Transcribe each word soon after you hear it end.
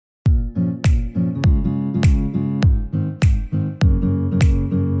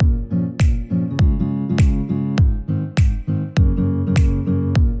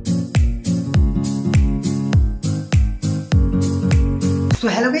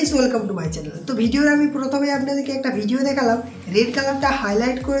Guys welcome to my channel. तो भिडियोर आमी प्रथमे आपनादेरके एक भिडियो देखालाम रेड कलरटा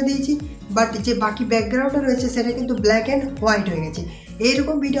हाइलाइट करे दिएछि बाट जे बाकी बैकग्राउंडटा रयेछे सेटा किन्तु ब्लैक एंड व्हाइट हये गेछे।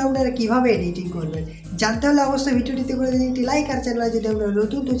 एरकम भिडियो आपनारा किभाबे एडिटिंग करबेन जानते हले अवश्यई भिडियोटिते करे दिन एकटी लाइक और चैनेले यदि आपनारा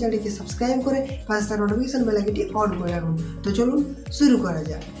नतुन तो চ্যানেলটিকে सबस्क्राइब करे पाशे थाका नोटिफिकेशन बेल आइकनটি অন করে রাখুন। तो चलुन शुरू करा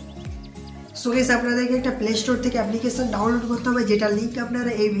যাক। सो गाइस আপনাদেরকে একটা প্লে স্টোর থেকে অ্যাপ্লিকেশন ডাউনলোড করতে হবে যেটা লিংক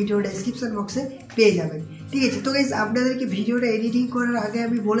আপনারা এই ভিডিও ডেসক্রিপশন বক্সে পেয়ে যাবেন। ঠিক আছে। তো গাইস আপনাদেরকে ভিডিওটা এডিটিং করার আগে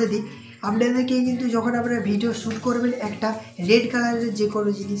আমি বলে দিই আপনাদেরকে কিন্তু যখন আপনারা ভিডিও শ্যুট করবেন একটা রেড কালারের যে কোনো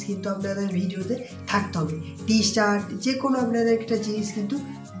জিনিস কিন্তু আপনাদের ভিডিওতে থাকতে হবে। টি শার্ট যে কোনো আপনাদের একটা জিনিস কিন্তু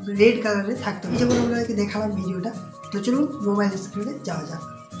রেড কালারে থাকতে হবে। যেমন আপনাদেরকে দেখালাম ভিডিওটা। তো চলুন মোবাইল স্ক্রিনে যাওয়া যাক।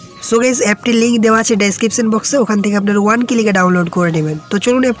 সো গাইস অ্যাপটির লিংক দেওয়া আছে ডেসক্রিপশন বক্সে, ওখান থেকে আপনারা ওয়ান ক্লিকে ডাউনলোড করে নেবেন। তো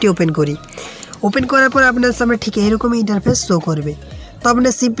চলুন অ্যাপটি ওপেন করি। ওপেন করার পর আপনার সামনে ঠিক এরকমই ইন্টারফেস শো করবে। তো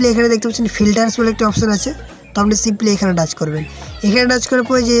আপনারা সিম্পলি এখানে দেখতে পাচ্ছেন ফিল্টার্স বলে একটা অপশন আছে। তো আপনি সিম্পলি এখানে টাচ করবেন। এখানে টাচ করার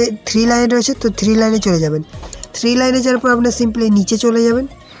পরে যে থ্রি লাইন রয়েছে তো থ্রি লাইনে চলে যাবেন। থ্রি লাইনে যাওয়ার পর আপনার সিম্পলি নিচে চলে যাবেন।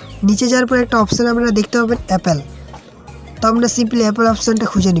 নিচে যাওয়ার পর একটা অপশন আপনারা দেখতে পাবেন অ্যাপেল। তো আপনারা সিম্পলি অ্যাপেল অপশনটা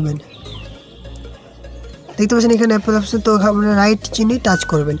খুঁজে নেবেন। দেখতে পাচ্ছেন এখানে অ্যাপেল অপশন। তো আপনারা রাইট চিহ্নে টাচ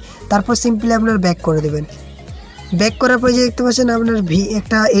করবেন। তারপর সিম্পলি আপনারা ব্যাক করে দেবেন। ব্যাক করার পর যে দেখতে পাচ্ছেন আপনার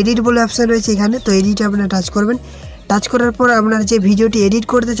একটা এডিট বলে অপশন রয়েছে এখানে। তো এডিটে আপনারা টাচ করবেন। টাচ করার পর আপনার যে ভিডিওটি এডিট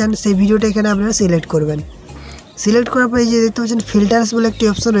করতে চান সেই ভিডিওটা এখানে আপনারা সিলেক্ট করবেন। সিলেক্ট করার পর এই যে দেখতে পাচ্ছেন ফিল্টার্স বলে একটি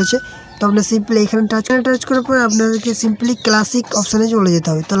অপশন রয়েছে। তো আপনার সিম্পলি এখানে টাচ করার পর আপনাদেরকে সিম্পলি ক্লাসিক অপশানে চলে যেতে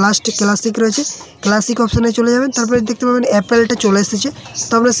হবে। তো লাস্ট ক্লাসিক রয়েছে, ক্লাসিক অপশানে চলে যাবেন। তারপরে দেখতে পাবেন অ্যাপেলটা চলে এসেছে।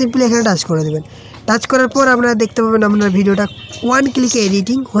 তো আপনারা সিম্পলি এখানে টাচ করে দেবেন। টাচ করার পর আপনারা দেখতে পাবেন আপনার ভিডিওটা ওয়ান ক্লিকে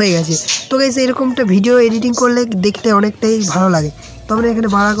এডিটিং হয়ে গেছে। তো গাইস এরকমটা ভিডিও এডিটিং করলে দেখতে অনেকটাই ভালো লাগে। তো আপনারা এখানে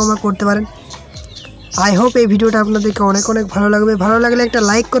বাড়া কমা করতে পারেন। আই হোপ এই ভিডিওটা আপনাদেরকে অনেক ভালো লাগবে। ভালো লাগলে একটা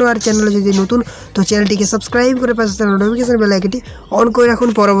লাইক করো আর চ্যানেলে যদি নতুন তো চ্যানেলটিকে সাবস্ক্রাইব করে পাশে থাকা নোটিফিকেশন বেল আইকনটি অন করে রাখুন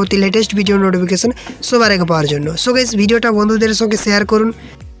পরবর্তী লেটেস্ট ভিডিও নোটিফিকেশন সবার আগে পাওয়ার জন্য। সো গাইস ভিডিওটা বন্ধুদের সঙ্গে শেয়ার করুন।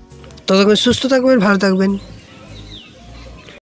 ততক্ষণ সুস্থ থাকবেন, ভালো থাকবেন।